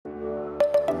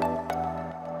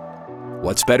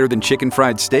What's better than chicken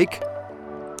fried steak?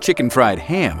 Chicken fried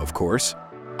ham, of course.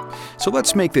 So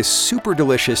let's make this super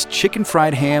delicious chicken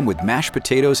fried ham with mashed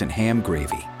potatoes and ham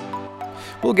gravy.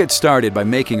 We'll get started by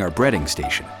making our breading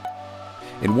station.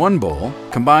 In one bowl,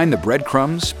 combine the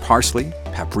breadcrumbs, parsley,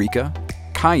 paprika,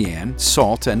 cayenne,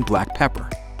 salt, and black pepper.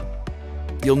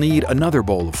 You'll need another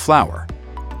bowl of flour.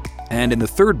 And in the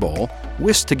third bowl,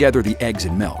 whisk together the eggs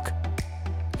and milk.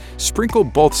 Sprinkle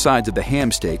both sides of the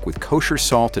ham steak with kosher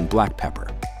salt and black pepper.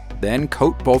 Then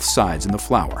coat both sides in the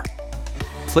flour.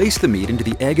 Place the meat into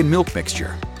the egg and milk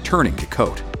mixture, turning to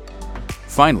coat.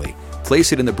 Finally,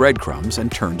 place it in the breadcrumbs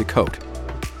and turn to coat.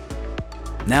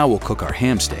 Now we'll cook our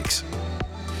ham steaks.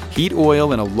 Heat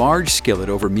oil in a large skillet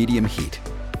over medium heat.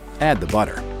 Add the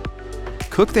butter.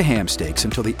 Cook the ham steaks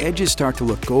until the edges start to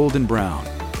look golden brown,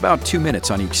 about 2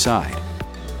 minutes on each side.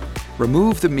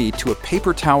 Remove the meat to a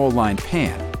paper towel-lined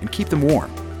pan and keep them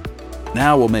warm.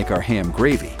 Now we'll make our ham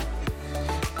gravy.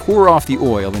 Pour off the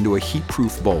oil into a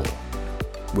heat-proof bowl.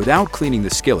 Without cleaning the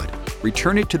skillet,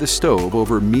 return it to the stove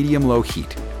over medium-low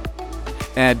heat.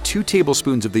 Add 2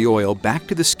 tablespoons of the oil back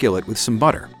to the skillet with some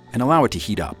butter and allow it to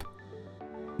heat up.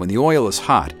 When the oil is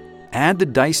hot, add the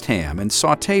diced ham and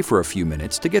sauté for a few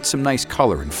minutes to get some nice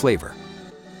color and flavor.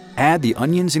 Add the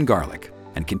onions and garlic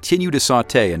and continue to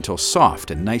sauté until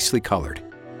soft and nicely colored.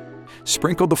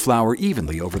 Sprinkle the flour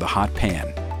evenly over the hot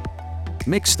pan.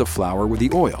 Mix the flour with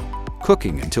the oil,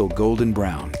 cooking until golden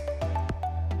brown.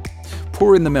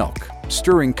 Pour in the milk,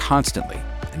 stirring constantly,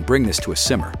 and bring this to a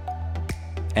simmer.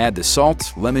 Add the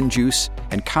salt, lemon juice,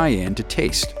 and cayenne to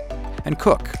taste, and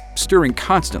cook, stirring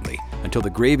constantly until the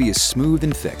gravy is smooth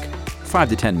and thick, 5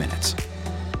 to 10 minutes.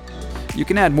 You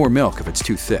can add more milk if it's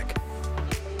too thick.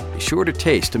 Be sure to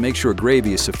taste to make sure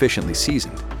gravy is sufficiently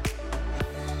seasoned.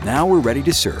 Now we're ready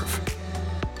to serve.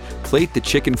 Plate the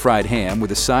chicken fried ham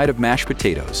with a side of mashed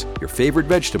potatoes, your favorite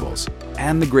vegetables,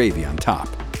 and the gravy on top.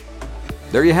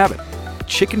 There you have it,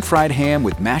 chicken fried ham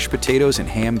with mashed potatoes and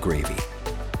ham gravy.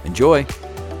 Enjoy!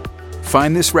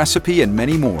 Find this recipe and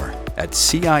many more at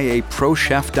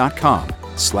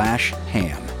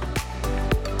ciaprochef.com/ham.